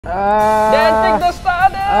Then take the star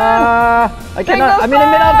then! I cannot, I'm in the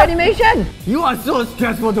middle of animation! You are so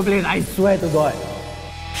stressful to play, I swear to God.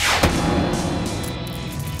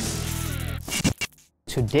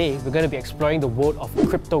 Today, we're going to be exploring the world of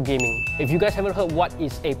crypto gaming. If you guys haven't heard what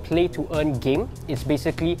is a play-to-earn game, it's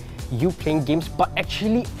basically you playing games but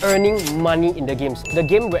actually earning money in the games. The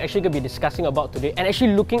game we're actually going to be discussing about today and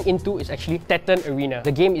actually looking into is actually Titan Arena.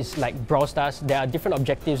 The game is like Brawl Stars. There are different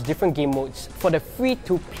objectives, different game modes. For the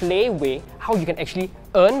free-to-play way, how you can actually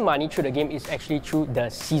earn money through the game is actually through the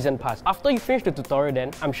Season Pass. After you finish the tutorial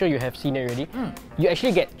then, I'm sure you have seen it already, you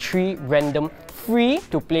actually get 3 random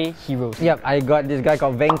free-to-play heroes. Yep, I got this guy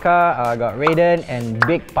called Venka, I got Raiden and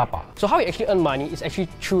Big Papa. So how you actually earn money is actually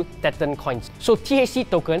through Titan coins. So THC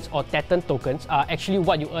tokens or Titan tokens are actually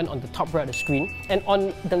what you earn on the top right of the screen, and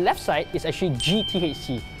on the left side is actually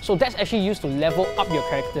GTHC. So that's actually used to level up your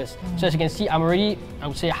characters. So as you can see, I'm already, I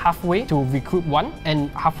would say, halfway to recruit 1, and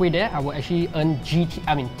halfway there I will actually earn 10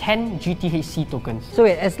 GTHC tokens. So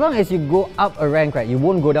wait, as long as you go up a rank, right, you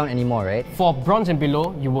won't go down anymore, right? For bronze and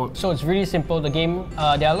below, you won't. So it's really simple. The game,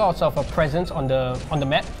 there are lots of presents on the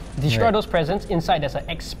map. Destroy those presents. Inside there's an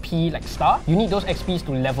XP like star. You need those XPs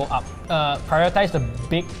to level up. Prioritize the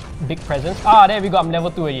big presents. There we go. I'm level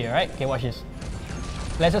 2 already, right? Okay, watch this.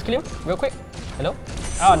 Let's just kill him real quick. Hello?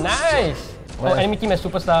 Oh, nice! Oh, enemy team has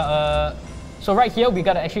superstar. So right here, we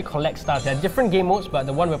gotta actually collect stars. There are different game modes, but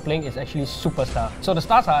the one we're playing is actually superstar. So the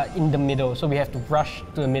stars are in the middle, so we have to rush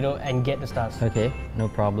to the middle and get the stars. Okay, no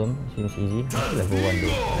problem. Seems easy. Level 1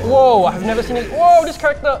 though. Whoa, I've never seen it. Whoa, this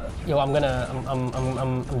character! Yo, I'm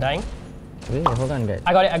dying. Wait, hold on, guys.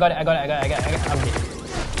 I got it. I'm dead.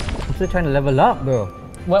 I'm still trying to level up, bro.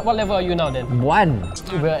 What level are you now then? 1.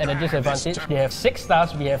 We're at a disadvantage. They have 6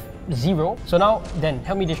 stars, we have 0. So now, then,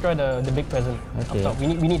 help me destroy the big present. Okay. Up top.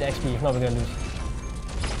 We need the XP, if not we're gonna lose.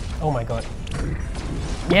 Oh my god.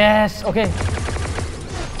 Yes! Okay.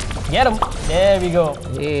 Get him! There we go.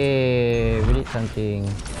 Yay, we did something.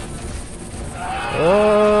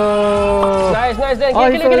 Oh! Nice, then.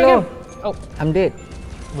 Oh, Kill him. Oh. I'm dead.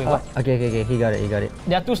 Wait, what? Okay, he got it.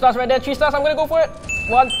 There are 2 stars right there, 3 stars, I'm gonna go for it.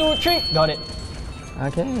 1, 2, 3. Got it.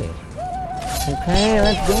 Okay,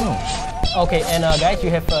 let's go. Okay, and guys, you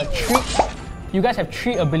have 3. You guys have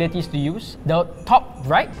 3 abilities to use. The top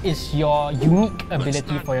right is your unique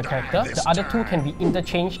ability for your character. The other 2 can be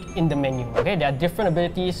interchanged in the menu. Okay, there are different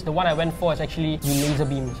abilities. The one I went for is actually laser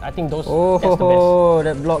beams. I think that's the best. Oh,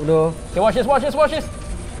 that block though. Okay, watch this.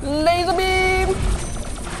 Laser beam.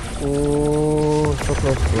 Oh, so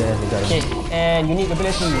close. Yeah, we got it. Okay, and unique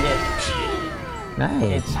ability. Yes. Nice.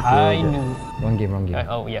 It's high noon. Wrong game.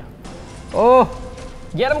 Oh yeah. Oh!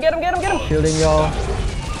 Get him! Shielding y'all.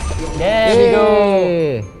 There we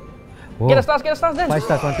go. Whoa. Get the stars then. 5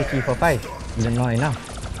 stars, 1, 2, 3, 4, 5. Even not enough.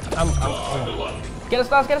 Get the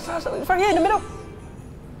stars. It's right here in the middle.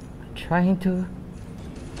 I'm trying to.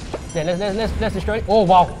 Then let's destroy it. Oh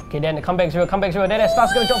wow. Okay, then come back zero. Then the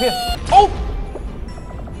stars gonna drop here. Oh!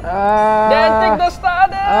 Then take the star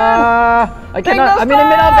then! I cannot, I'm in the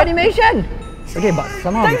middle of animation! Okay, but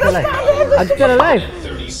somehow I'm still alive. I'm still alive!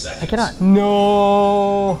 I cannot.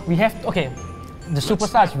 No! We have to, okay. The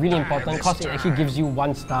superstar is really important because it actually gives you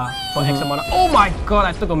 1 star for X amount of, oh my god,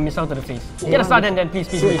 I took a missile to the face. Get a star then, please.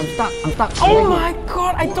 I'm stuck. Oh my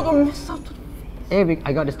god, I took a missile to the face. Hey,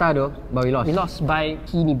 I got the star though, but we lost. We lost by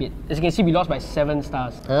teeny bit. As you can see, we lost by 7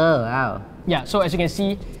 stars. Oh, wow. Yeah, so as you can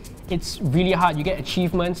see, it's really hard. You get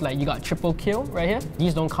achievements like you got triple kill right here.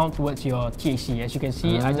 These don't count towards your THC. As you can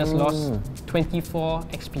see, I just lost 24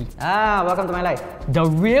 XP. Welcome to my life. The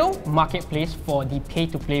real marketplace for the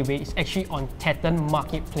pay-to-play way is actually on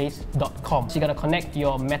titanmarketplace.com. So you gotta connect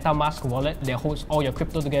your MetaMask wallet that holds all your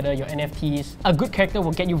crypto together, your NFTs. A good character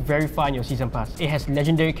will get you very far in your season pass. It has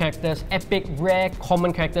legendary characters, epic, rare,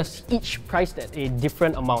 common characters, each priced at a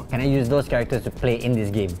different amount. Can I use those characters to play in this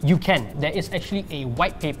game? You can. There is actually a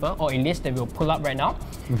white paper or a list that we'll pull up right now.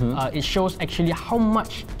 It shows actually how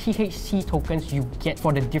much THC tokens you get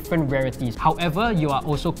for the different rarities. However, you are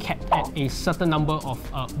also capped at a certain number of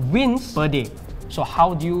wins per day. So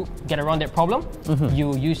how do you get around that problem?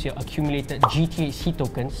 You use your accumulated GTHC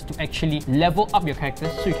tokens to actually level up your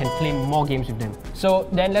characters so you can play more games with them. So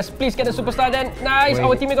then let's please get the superstar then. Nice,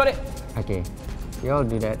 our teammate got it. Okay, you all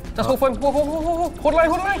do that. Just hold for him. Hold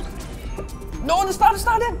line. No, the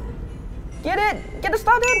star then. Get it! Get the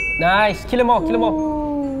star then! Nice! Kill him all!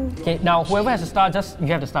 Okay, now whoever has a star, you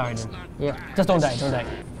have the star right then. Yeah. Just don't die.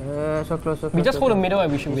 So close. We just hold the middle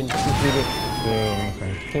and we should win. Yeah, nice one.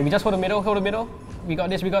 Okay, we just hold the middle. We got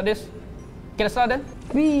this. Get a star then.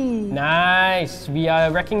 Whee! Nice! We are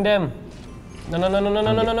wrecking them. No,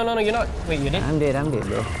 you're not. Wait, you're dead? I'm dead,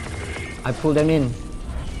 bro. I pulled them in.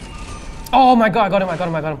 Oh my god, I got him, I got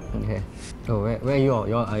him, I got him. Okay. Oh, where are you all?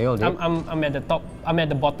 Are you all dead? I'm at the top. I'm at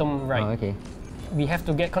the bottom right. Oh, okay. We have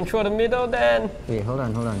to get control of the middle then. Wait, hold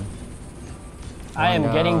on. I am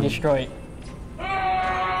getting destroyed.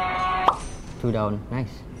 2 down.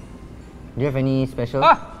 Nice. Do you have any special? Do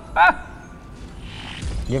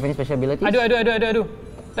you have any special abilities? I do.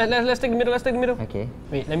 Let's take the middle, let's take the middle. Okay.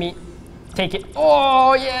 Wait, let me take it.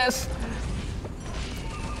 Oh, yes!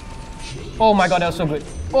 Oh my god, that was so good.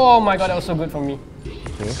 Oh my god, that was so good for me.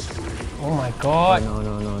 Okay. Oh my god. Oh,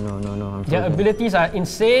 no. Their abilities are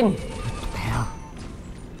insane.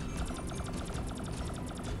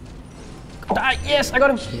 Yes, I got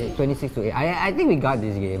him. Okay, 26 to 8. I think we got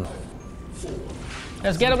this game.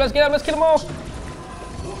 Let's get him, let's kill them all.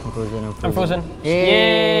 I'm frozen.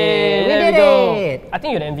 Yay! There we go. I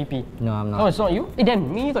think you're the MVP. No, I'm not. Oh, it's not you? Hey,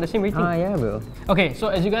 then, me, you got the same rating. Yeah, bro. Okay, so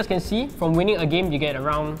as you guys can see, from winning a game, you get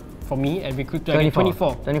around, for me, at Recruit, I get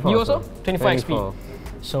 24. 24. You also? 24 XP.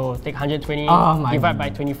 So take 120, divide by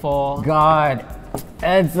 24. God,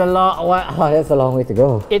 it's a lot. That's a long way to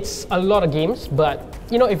go. It's a lot of games, but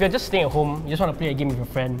you know, if you're just staying at home, you just want to play a game with your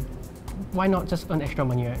friend, why not just earn extra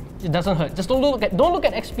money, right? It doesn't hurt. Just don't look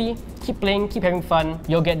at XP. Keep playing, keep having fun.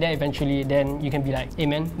 You'll get there eventually. Then you can be like, hey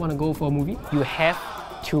man, wanna go for a movie? You have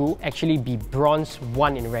to actually be bronze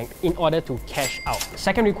 1 in rank in order to cash out.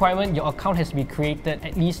 Second requirement, your account has to be created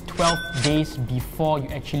at least 12 days before you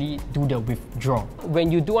actually do the withdrawal.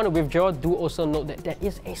 When you do want to withdraw, do also note that there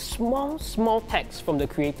is a small tax from the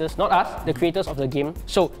creators, not us, the creators of the game.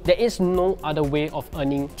 So there is no other way of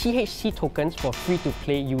earning THC tokens for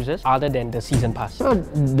free-to-play users other than the season pass. So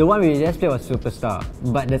the one we just played was Superstar,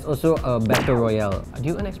 but there's also a Battle Royale. Do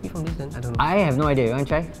you earn XP from this then? I don't know. I have no idea. You want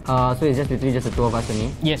to try? So it's just literally just the 2 of us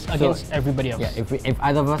only. Yes, against everybody else. Yeah, if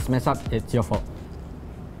either of us mess up, it's your fault.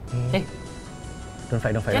 Hey. Don't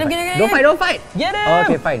fight. Get him. Don't fight! Get him! Oh,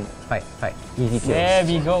 okay, fine. Fight. Easy kill. There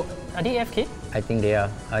we go. Are they AFK? I think they are.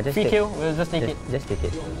 Just Free kill, we'll just take it. Just take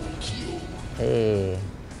it. Hey.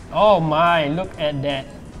 Oh my, look at that.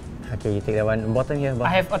 Okay, you take that one. Bottom here. I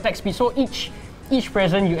have attack speed, so each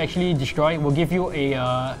present you actually destroy will give you a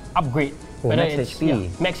upgrade. Oh, max HP.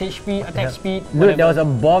 Max HP, attack speed. Dude, there was a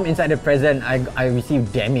bomb inside the present. I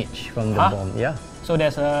received damage from the bomb. Yeah. So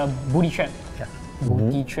there's a booty trap. Yeah.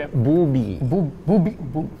 Booty trap. Booby.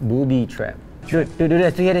 Booby trap. Dude,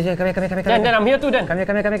 there's two here. Come here. Then I'm here too then. Come here.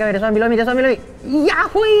 There's one below me.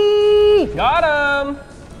 Yahoo! Got him!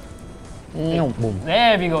 Boom.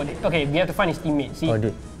 There we go. Okay, we have to find his teammate. See? Oh,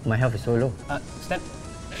 dude, my health is so low. Step.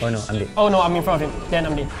 Oh no, I'm dead. Oh no, I'm in front of him. Then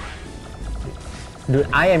I'm dead. Dude,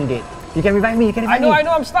 I am dead. You can revive me. I know,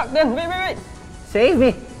 I'm stuck then. Wait. Save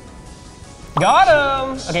me. Got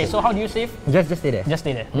him! Okay, so how do you save? Just stay there. Just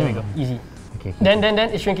stay there. There we go. Easy. Okay. Then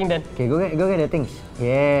it's shrinking then. Okay, go get the things.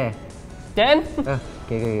 Yeah. Then?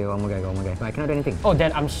 Okay, one more guy. No, I cannot do anything. Oh,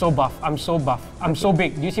 then I'm so buff. I'm so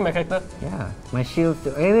big. Do you see my character? Yeah. My shield.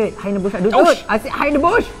 Wait. Hide in the bush. Dude, Oh, I said hide in the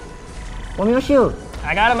bush. Want me your shield?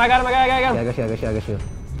 I got him. Yeah, I got shield.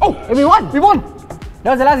 Oh, hey, we won!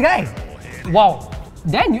 That was the last guy. Wow.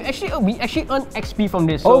 Then we actually earn XP from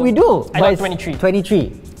this. So oh, we do. I got 23.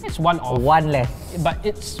 23. It's one off. One less. But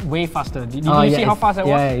it's way faster. Did you see how fast it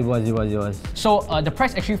was? Yeah, it was. So the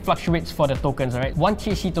price actually fluctuates for the tokens, right? One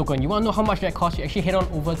THC token, you want to know how much that costs? You actually head on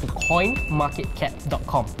over to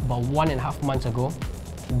coinmarketcap.com. About 1.5 months ago,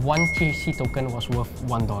 one THC token was worth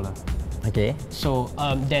 $1. Okay. So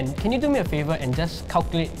then, can you do me a favor and just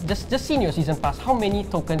calculate, just see in your season pass, how many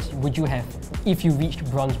tokens would you have if you reached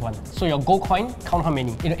bronze 1? So your gold coin, count how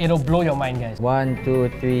many? It'll blow your mind, guys. 1, 2,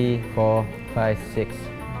 3, 4, 5, 6,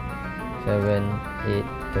 7, 8,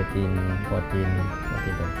 13, 14,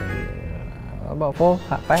 15, about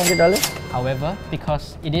 $500. However,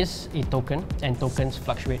 because it is a token and tokens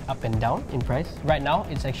fluctuate up and down in price, right now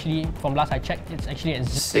it's actually, from last I checked, it's actually at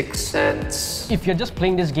 6 cents. If you're just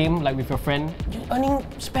playing this game like with your friend, you're earning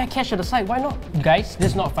spare cash at the side, why not? Guys,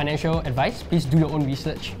 this is not financial advice. Please do your own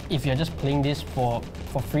research. If you're just playing this for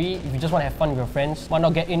free, if you just want to have fun with your friends, why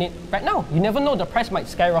not get in it right now? You never know, the price might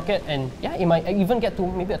skyrocket and yeah, it might even get to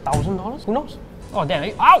maybe $1,000. Who knows? Oh damn,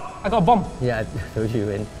 ow! I got a bomb. Yeah, I told you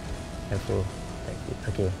when. Careful.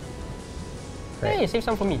 Okay. Right. Hey, save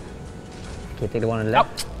some for me. Okay, take the one on the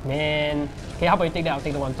left. Oh, man. Okay, how about you take that? I'll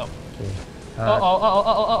take the one top. Okay.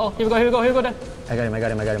 Oh. Here we go then. I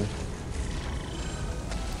got him.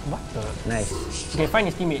 What the? Nice. Okay, find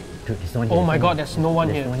his teammate. Dude, there's no one here. Oh my god, there's no one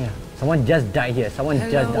here. Someone just died here. Oh!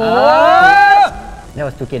 That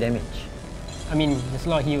was 2k damage. I mean, there's a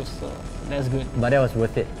lot of heals, so that's good. But that was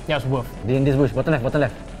worth it. That was worth. In this bush, bottom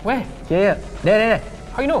left. Where? Here. There.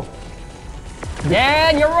 How you know?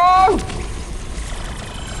 Dan, you're wrong!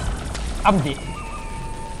 I'm dead.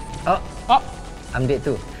 Oh. Oh, I'm dead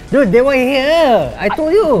too. Dude, they were here. I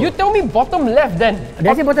told you. You tell me bottom left then. Did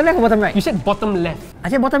I say bottom left or bottom right? You said bottom left. I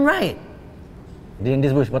said bottom right. In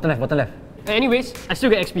this bush, bottom left, bottom left. Anyways, I still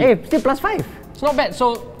get XP. Hey, still +5. It's not bad.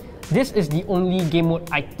 So this is the only game mode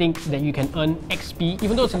I think that you can earn XP,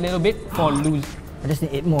 even though it's a little bit for lose. I just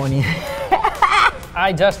need 8 more only.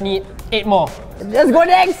 I just need 8 more. Just go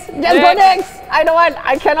next. Just go next. I don't want.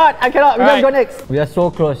 I cannot. Just Right. go next. We are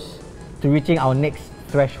so close to reaching our next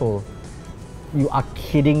threshold. You are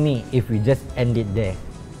kidding me if we just end it there.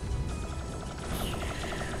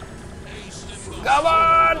 Come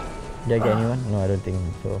on! Did I get anyone? No, I don't think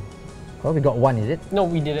so. Well, we got 1, is it? No,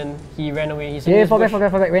 we didn't. He ran away. He's in Yeah, this fall back, bush.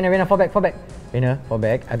 fall back. Rainer, fall back. Rainer, fall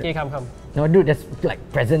back. Okay, come. No, dude, there's like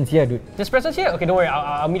presents here, dude. There's presents here? Okay, don't worry.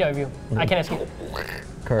 I'll meet up with you. I can escape.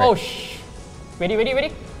 Correct. Oh, shh. Ready?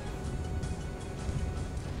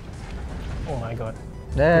 Oh my god.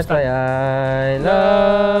 That's why I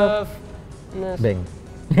love... Bang.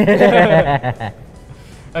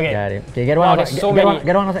 Okay. Got it. Okay, get one Wow, outside. there's so many.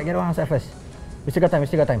 Get one outside first. We still got time.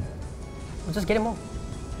 We'll just get him all.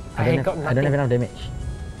 I don't have enough damage.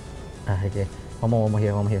 Okay. One more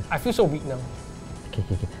here. I feel so weak now. Okay.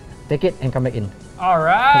 Take it and come back in.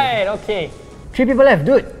 Alright, okay. 3 people left,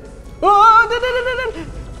 dude. Oh,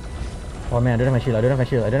 Oh man, I don't have my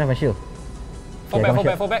shield.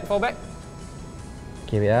 Fall back.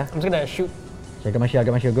 Okay, wait ah. I'm just gonna shoot. Okay, I got my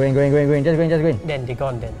shield. Go in. Just go in. Then they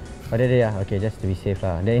gone then. Oh, there. Okay, just to be safe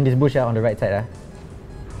lah. They're in this bush on the right side.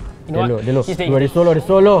 You know what? They low. He's Dude, they're solo.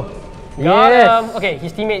 Got Yes. him. Okay,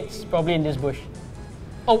 his teammates probably in this bush.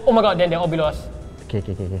 Oh my god, then they're all below us. Okay.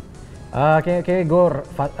 Okay, go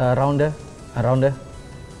around her.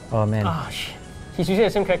 Oh man. Ah, shit. He's using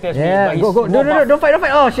the same character as me. Yeah, but he's go. more No, buff. don't fight.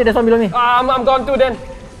 Oh shit, there's one below me. I'm gone too then.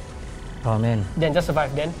 Oh man. Then just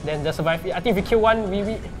survive. Then just survive. I think if we kill one,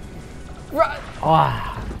 we... Run.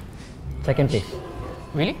 Second place.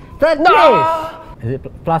 Really? Third No! place! Is it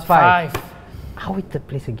 +5? 5. How is third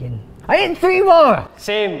place again? I need 3 more!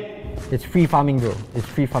 Same. It's free farming, bro. It's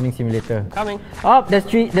free farming simulator. Coming. Oh, there's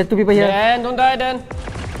 2 people here. Then, don't die then.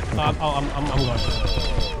 I'm gone.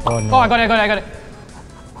 Oh no. Oh, I got it.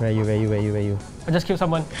 Where are you? I just killed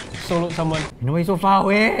someone. Soloed someone. You know, he's so far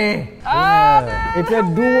away. Ah, Yeah. It's a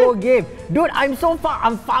duo game. Dude, I'm so far.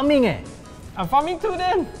 I'm farming I'm farming too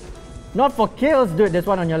then. Not for kills, dude. There's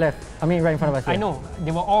one on your left. I mean, right in front of us. I know.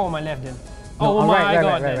 They were all on my left then. No, Oh my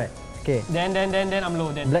god. right. Okay. Then I'm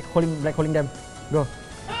low then. Black holding them. Go.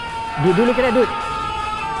 Dude, look at that, dude.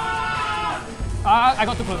 I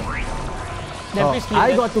got too close. Then please kill him.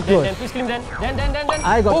 I got too close. Then please kill him then. Then.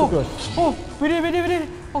 I got too close. Oh, wait.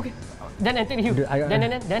 Okay. Then take the heal. Dude,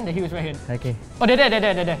 Then the heal is right here. Okay. Oh, there.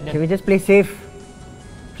 Can we just play safe?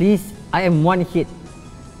 Please, I am 1 hit.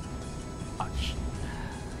 Ouch.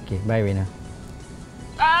 Okay, bye, Reina.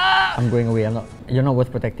 Ah! I'm going away. You're not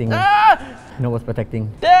worth protecting. Ah! You're not worth protecting.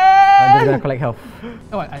 I'm Then! just gonna collect health.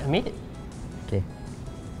 Oh, I made it. Okay.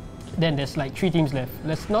 Then there's like 3 teams left.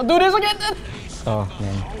 Let's not do this again then. Oh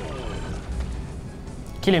man.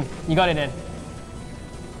 Kill him. You got it then.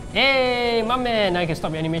 Hey, my man. Now you can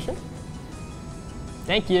stop your animation.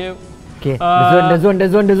 Thank you. Okay. The zone.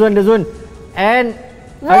 And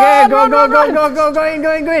okay, go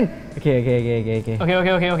in. Okay.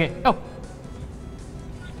 Okay. Oh.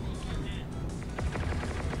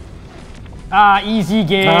 Easy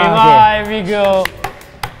game. Okay. Here we go.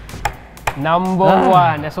 Number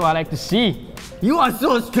 1. That's what I like to see. You are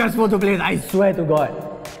so stressful to play. I swear to God.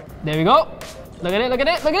 There we go. Look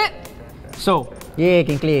at it. So, Yeah,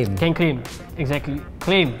 can claim. can claim. Exactly.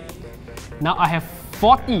 Claim. Now I have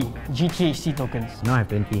 40 GTHC tokens. Now I have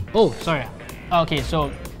 20. Oh, sorry. Okay, so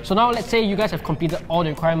now let's say you guys have completed all the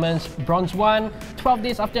requirements. Bronze 1, 12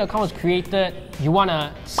 days after your account was created, you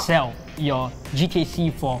wanna sell your GTHC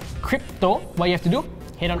for crypto. What you have to do?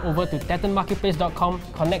 Head on over to tettenmarketplace.com,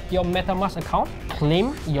 connect your MetaMask account,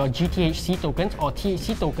 claim your GTHC tokens or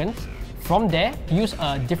THC tokens. From there, use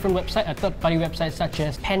a different website, a third-party website such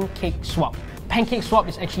as PancakeSwap. PancakeSwap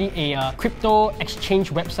is actually a crypto exchange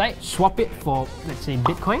website. Swap it for, let's say,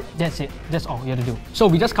 Bitcoin. That's it. That's all you have to do. So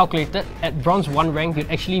we just calculated at Bronze 1 rank, you'd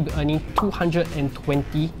actually be earning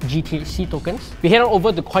 220 GTHC tokens. We head on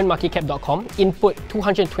over to coinmarketcap.com, input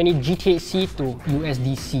 220 GTHC to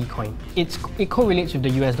USDC coin. It correlates with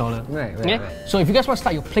the US dollar. Right. So if you guys want to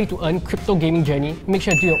start your play-to-earn crypto gaming journey, make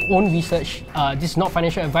sure to do your own research. This is not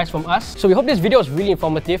financial advice from us. So we hope this video was really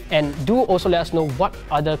informative, and do also let us know what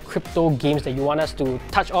other crypto games that you want us to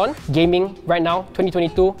touch on. Gaming right now,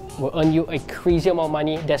 2022, will earn you a crazy amount of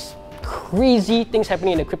money. There's crazy things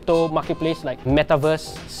happening in the crypto marketplace, like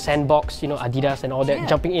Metaverse, Sandbox, you know, Adidas and all that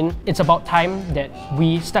jumping in. It's about time that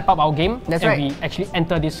we step up our game and we actually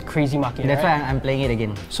enter this crazy market. That's why I'm playing it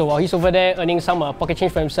again. So while he's over there earning some pocket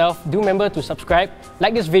change for himself, do remember to subscribe,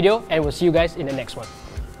 like this video, and we'll see you guys in the next one.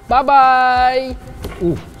 Bye bye!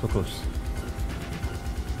 Ooh, so close.